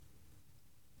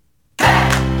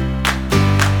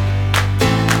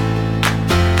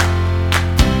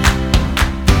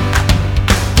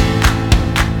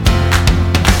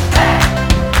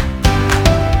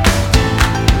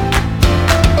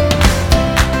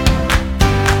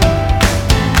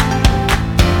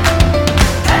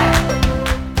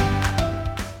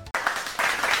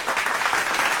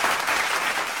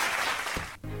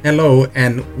Hello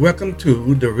and welcome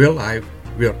to the Real Life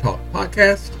Real Talk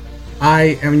podcast.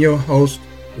 I am your host,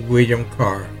 William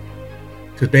Carr.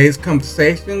 Today's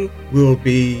conversation will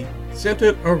be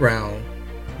centered around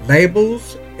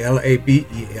labels,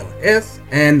 Labels,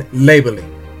 and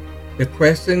labeling. The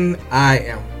question I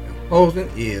am posing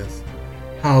is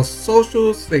how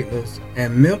social signals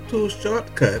and mental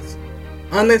shortcuts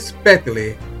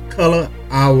unexpectedly color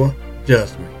our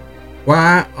judgment.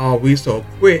 Why are we so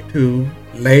quick to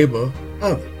label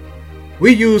others?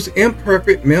 We use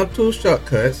imperfect mental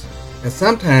shortcuts and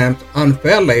sometimes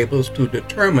unfair labels to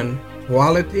determine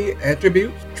quality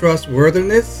attributes,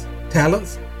 trustworthiness,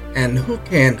 talents, and who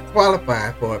can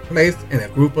qualify for a place in a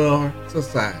group or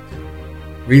society.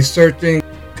 Researching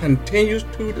continues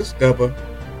to discover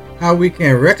how we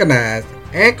can recognize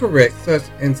and correct such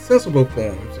insensible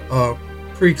forms of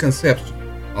preconception.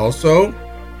 Also,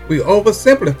 we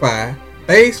oversimplify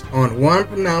based on one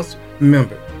pronounced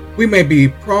member. We may be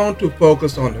prone to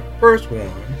focus on the first one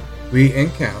we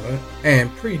encounter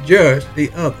and prejudge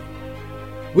the other.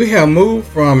 We have moved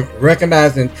from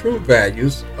recognizing true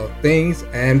values of things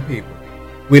and people.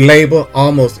 We label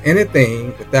almost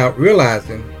anything without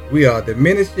realizing we are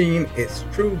diminishing its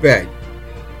true value.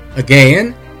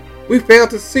 Again, we fail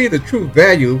to see the true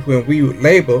value when we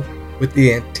label with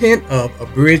the intent of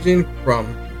abridging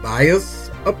from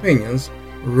biased opinions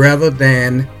rather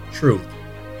than truth.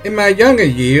 In my younger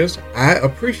years, I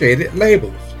appreciated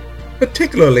labels,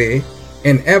 particularly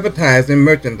in advertising,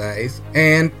 merchandise,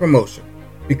 and promotion,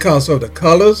 because of the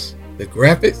colors, the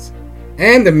graphics,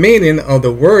 and the meaning of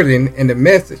the wording and the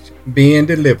message being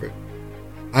delivered.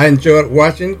 I enjoyed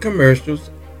watching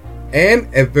commercials and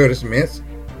advertisements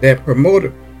that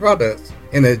promoted products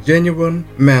in a genuine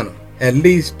manner, at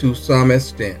least to some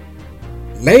extent.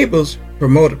 Labels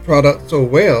promoted products so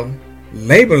well,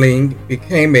 labeling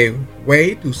became a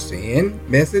way to send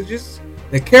messages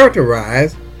that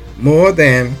characterize more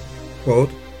than, quote,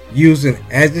 using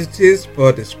adjectives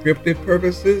for descriptive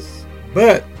purposes,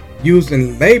 but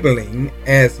using labeling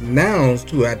as nouns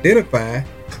to identify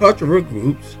cultural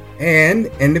groups and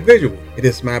individuals. It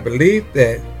is my belief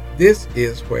that this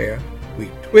is where we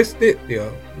twisted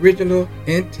the original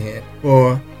intent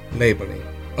for labeling.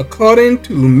 According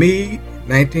to Mead,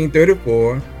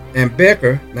 1934, and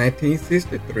Becker,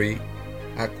 1963,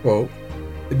 I quote,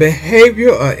 "The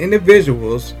behavior of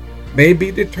individuals may be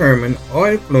determined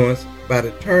or influenced by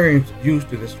the terms used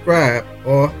to describe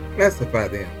or classify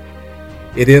them.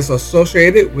 It is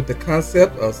associated with the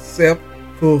concept of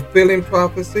self-fulfilling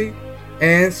prophecy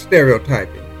and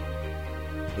stereotyping.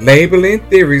 Labeling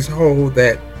theories hold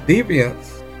that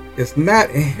deviance is not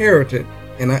inherited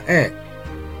in an act,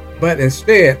 but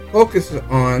instead focuses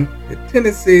on the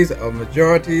tendencies of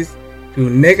majorities to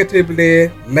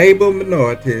negatively label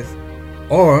minorities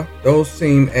or those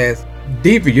seen as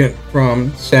deviant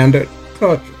from standard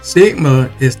culture." Stigma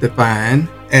is defined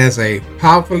as a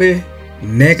powerfully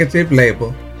negative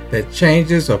label that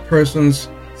changes a person's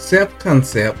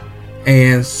self-concept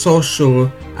and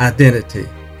social identity.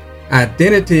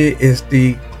 Identity is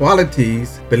the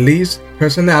qualities, beliefs,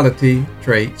 personality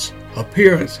traits,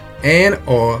 appearance, and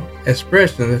or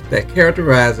expressions that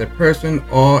characterize a person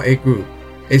or a group.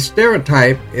 A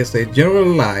stereotype is a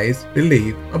generalized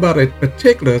belief about a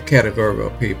particular category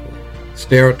of people.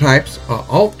 Stereotypes are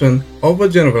often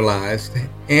overgeneralized,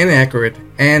 inaccurate,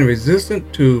 and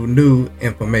resistant to new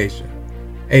information.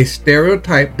 A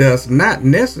stereotype does not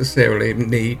necessarily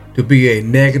need to be a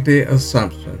negative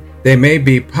assumption. They may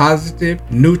be positive,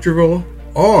 neutral,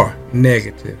 or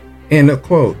negative. End of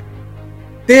quote.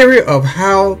 Theory of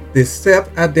how the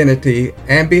self-identity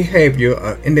and behavior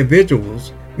of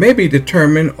individuals may be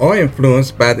determined or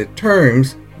influenced by the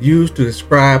terms used to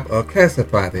describe or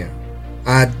classify them.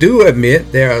 I do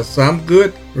admit there are some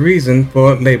good reasons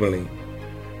for labeling.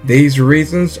 These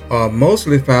reasons are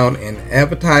mostly found in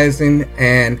advertising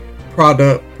and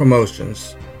product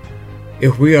promotions.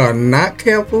 If we are not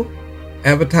careful,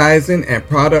 advertising and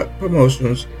product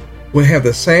promotions will have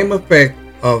the same effect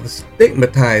of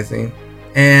stigmatizing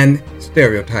and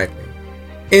stereotyping.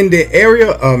 In the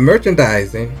area of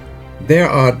merchandising, there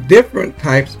are different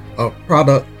types of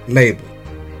product labels.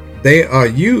 They are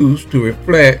used to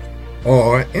reflect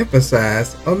or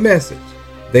emphasize a message.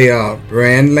 They are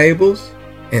brand labels,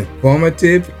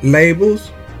 informative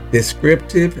labels,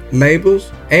 descriptive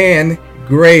labels, and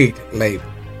grade labels.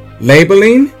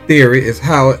 Labeling theory is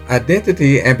how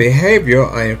identity and behavior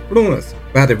are influenced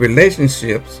by the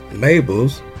relationships,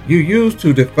 labels, you use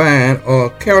to define or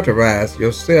characterize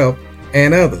yourself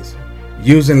and others.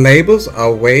 Using labels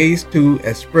are ways to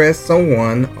express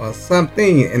someone or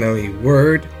something in a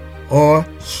word or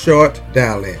short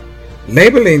dialect.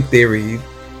 Labeling theory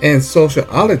and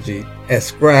sociology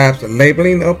ascribes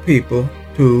labeling of people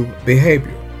to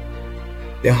behavior.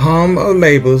 The harm of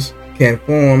labels can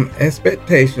form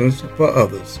expectations for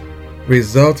others,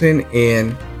 resulting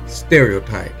in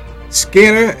stereotype.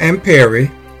 Skinner and Perry,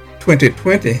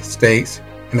 2020, states,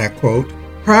 and I quote,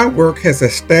 "Prior work has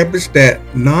established that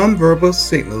nonverbal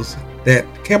signals that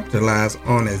capitalize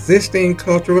on existing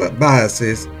cultural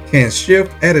biases can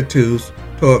shift attitudes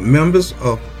toward members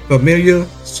of familiar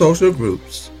social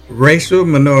groups, racial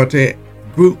minority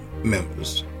group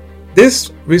members."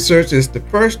 This research is the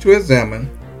first to examine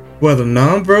whether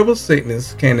nonverbal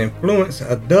signals can influence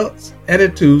adults'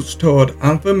 attitudes toward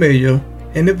unfamiliar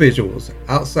individuals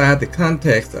outside the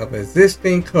context of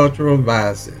existing cultural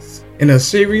biases. In a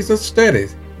series of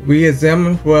studies, we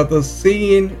examined whether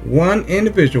seeing one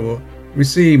individual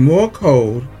receive more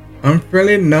cold,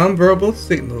 unfriendly nonverbal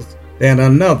signals than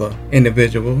another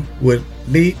individual would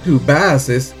lead to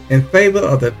biases in favor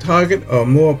of the target or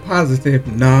more positive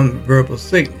nonverbal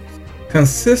signals.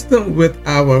 Consistent with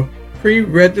our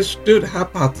pre-registered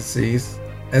hypotheses,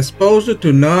 exposure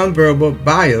to nonverbal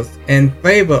bias in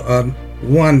favor of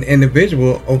one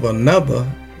individual over another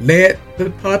led the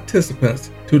participants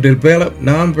to develop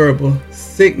nonverbal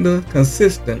signal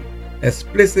consistent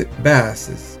explicit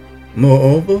biases.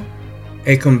 Moreover,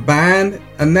 a combined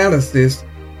analysis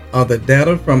of the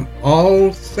data from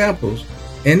all samples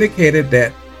indicated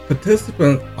that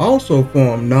participants also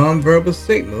formed nonverbal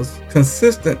signals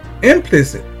consistent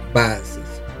implicit biases.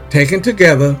 Taken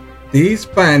together, these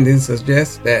findings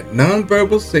suggest that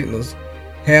nonverbal signals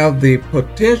have the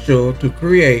potential to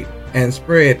create and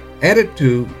spread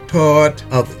attitude toward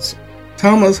others.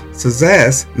 Thomas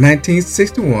Szasz,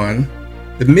 1961,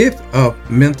 The Myth of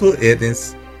Mental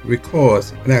Illness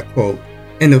records, and I quote,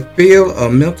 "In the field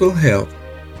of mental health,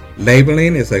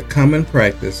 labeling is a common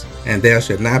practice, and there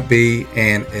should not be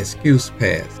an excuse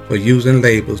passed for using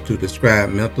labels to describe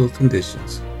mental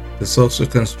conditions. The social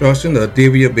construction of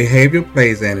deviant behavior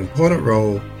plays an important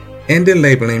role in the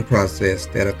labeling process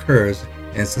that occurs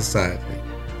in society.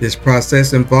 This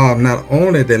process involves not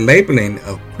only the labeling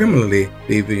of criminally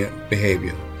deviant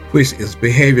behavior, which is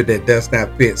behavior that does not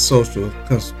fit social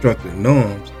constructed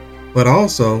norms, but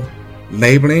also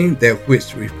labeling that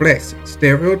which reflects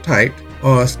stereotyped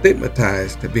or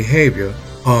stigmatized behavior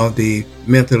of the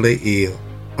mentally ill,"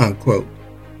 unquote.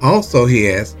 Also, he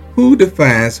asks, who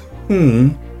defines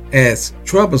whom as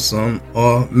troublesome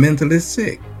or mentally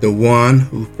sick? The one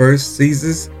who first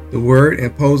seizes the word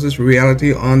imposes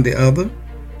reality on the other?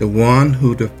 The one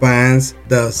who defines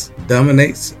thus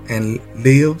dominates and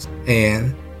lives,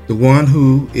 and the one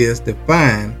who is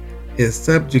defined is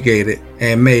subjugated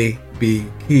and may be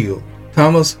killed.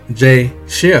 Thomas J.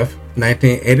 Schiff,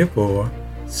 1984,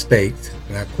 states,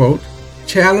 and I quote,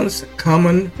 "Challenge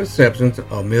common perceptions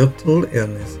of mental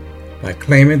illness by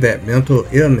claiming that mental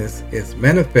illness is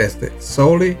manifested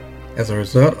solely as a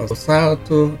result of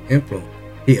societal influence."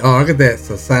 He argued that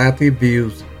society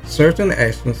views certain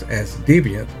actions as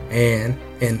deviant, and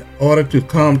in order to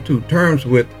come to terms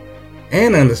with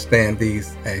and understand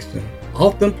these actions,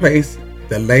 often place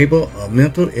the label of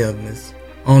mental illness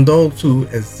on those who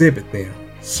exhibit them.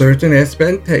 Certain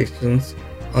expectations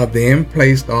are then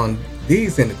placed on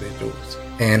these individuals,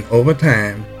 and over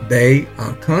time, they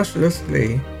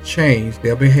unconsciously change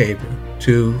their behavior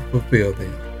to fulfill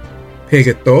them.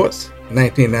 Peggy Thorts,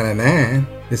 1999,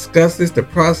 discusses the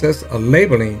process of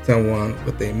labeling someone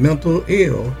with a mental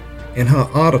ill in her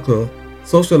article,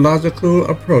 Sociological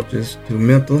Approaches to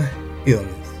Mental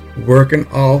Illness. Working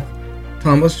off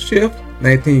Thomas Schiff,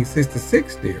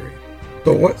 1966 theory,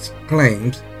 Thorts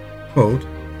claims, quote,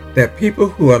 that people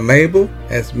who are labeled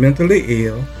as mentally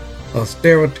ill are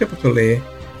stereotypically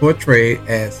portrayed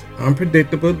as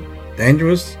unpredictable,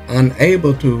 dangerous,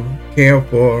 unable to care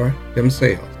for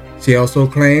themselves. She also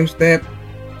claims that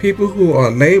people who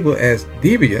are labeled as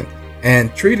deviant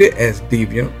and treated as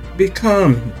deviant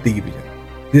become deviant.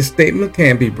 This statement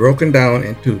can be broken down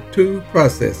into two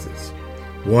processes,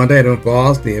 one that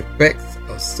involves the effects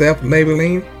of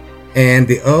self-labeling and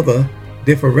the other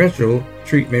differential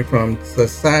treatment from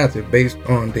society based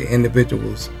on the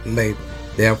individual's label.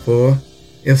 Therefore,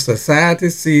 if society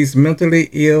sees mentally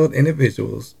ill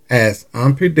individuals as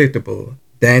unpredictable,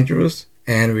 dangerous,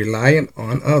 and reliant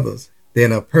on others,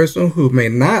 then a person who may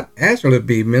not actually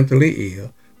be mentally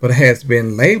ill but has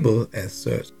been labeled as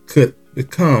such could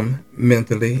become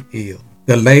mentally ill.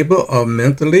 The label of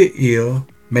mentally ill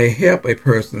may help a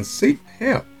person seek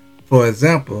help, for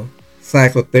example,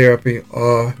 psychotherapy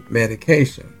or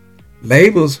medication.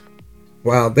 Labels,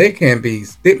 while they can be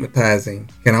stigmatizing,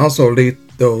 can also lead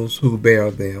those who bear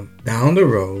them down the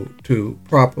road to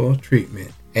proper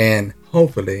treatment and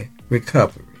hopefully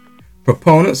recovery.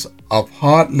 Proponents of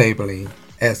hard labeling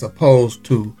as opposed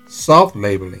to soft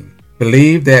labeling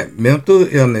believe that mental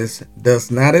illness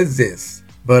does not exist,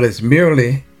 but is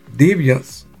merely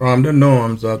deviance from the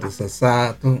norms of the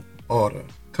societal order,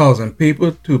 causing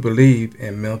people to believe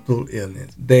in mental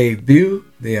illness. They view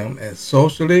them as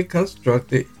socially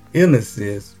constructed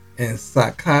illnesses and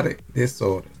psychotic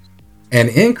disorders. An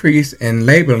increase in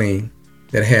labeling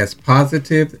that has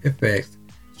positive effects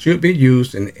should be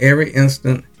used in every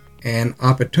instant and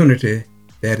opportunity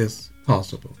that is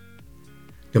possible.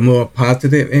 The more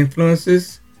positive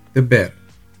influences, the better.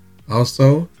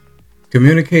 Also,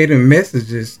 communicating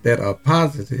messages that are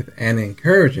positive and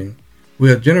encouraging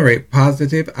will generate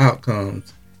positive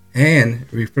outcomes and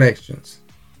reflections.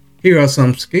 Here are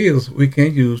some skills we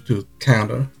can use to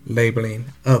counter labeling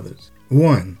others.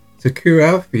 1. Secure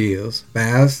our fears,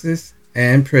 biases,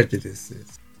 and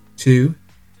prejudices. 2.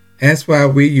 Ask why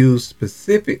we use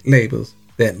specific labels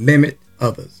that limit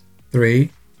others.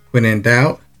 3. When in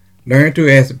doubt, learn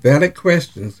to ask valid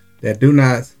questions that do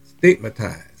not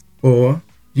stigmatize. 4.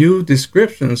 Use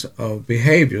descriptions of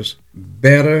behaviors,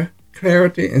 better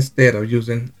clarity instead of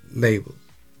using labels.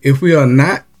 If we are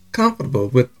not comfortable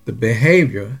with the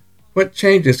behavior, what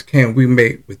changes can we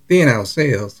make within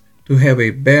ourselves to have a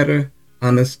better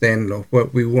understanding of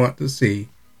what we want to see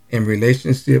in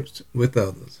relationships with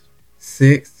others?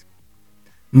 6.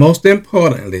 Most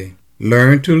importantly,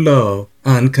 learn to love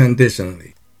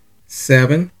unconditionally.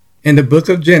 7. In the book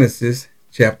of Genesis,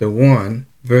 chapter 1,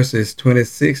 verses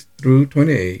 26 through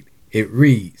 28, it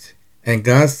reads, "And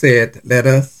God said, Let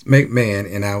us make man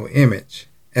in our image,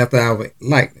 after our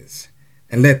likeness,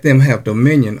 and let them have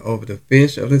dominion over the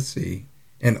fish of the sea,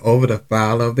 and over the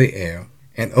fowl of the air,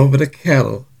 and over the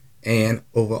cattle, and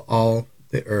over all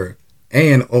the earth,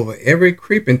 and over every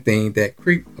creeping thing that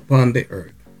creep upon the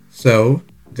earth." So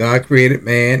God created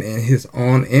man in his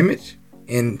own image.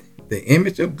 In the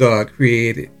image of God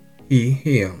created he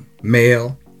him,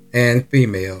 male and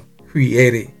female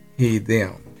created he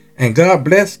them. And God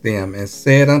blessed them and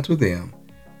said unto them,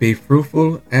 Be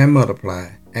fruitful and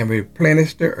multiply, and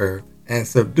replenish the earth, and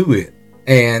subdue it,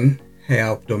 and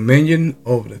have dominion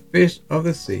over the fish of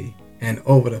the sea, and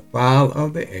over the fowl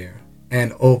of the air,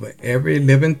 and over every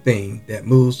living thing that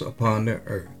moves upon the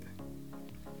earth.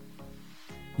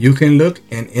 You can look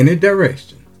in any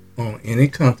direction, on any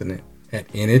continent, at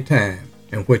any time,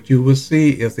 and what you will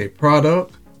see is a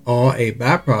product or a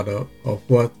byproduct of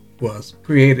what was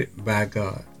created by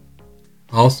God.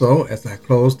 Also, as I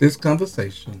close this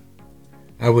conversation,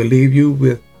 I will leave you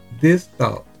with this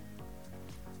thought.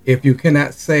 If you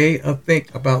cannot say or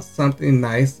think about something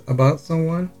nice about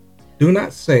someone, do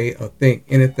not say or think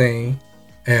anything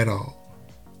at all.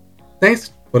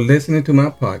 Thanks for listening to my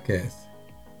podcast.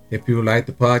 If you like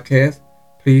the podcast,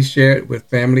 please share it with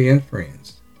family and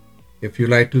friends. If you'd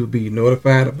like to be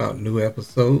notified about new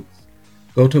episodes,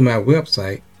 go to my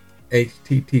website,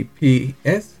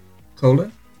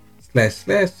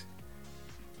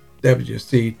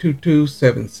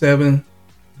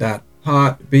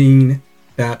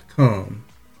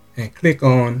 and click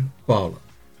on follow.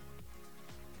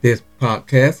 This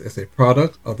podcast is a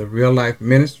product of the Real Life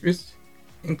Ministries,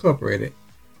 Incorporated,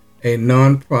 a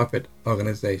non-profit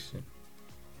organization.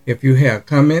 If you have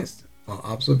comments or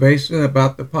observations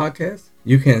about the podcast,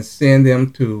 you can send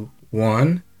them to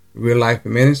Real Life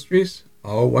Ministries,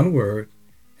 all one word,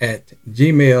 at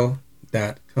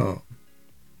gmail.com.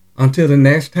 Until the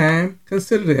next time,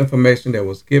 consider the information that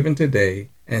was given today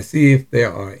and see if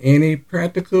there are any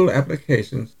practical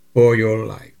applications for your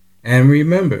life. And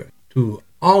remember to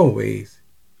always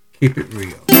keep it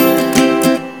real.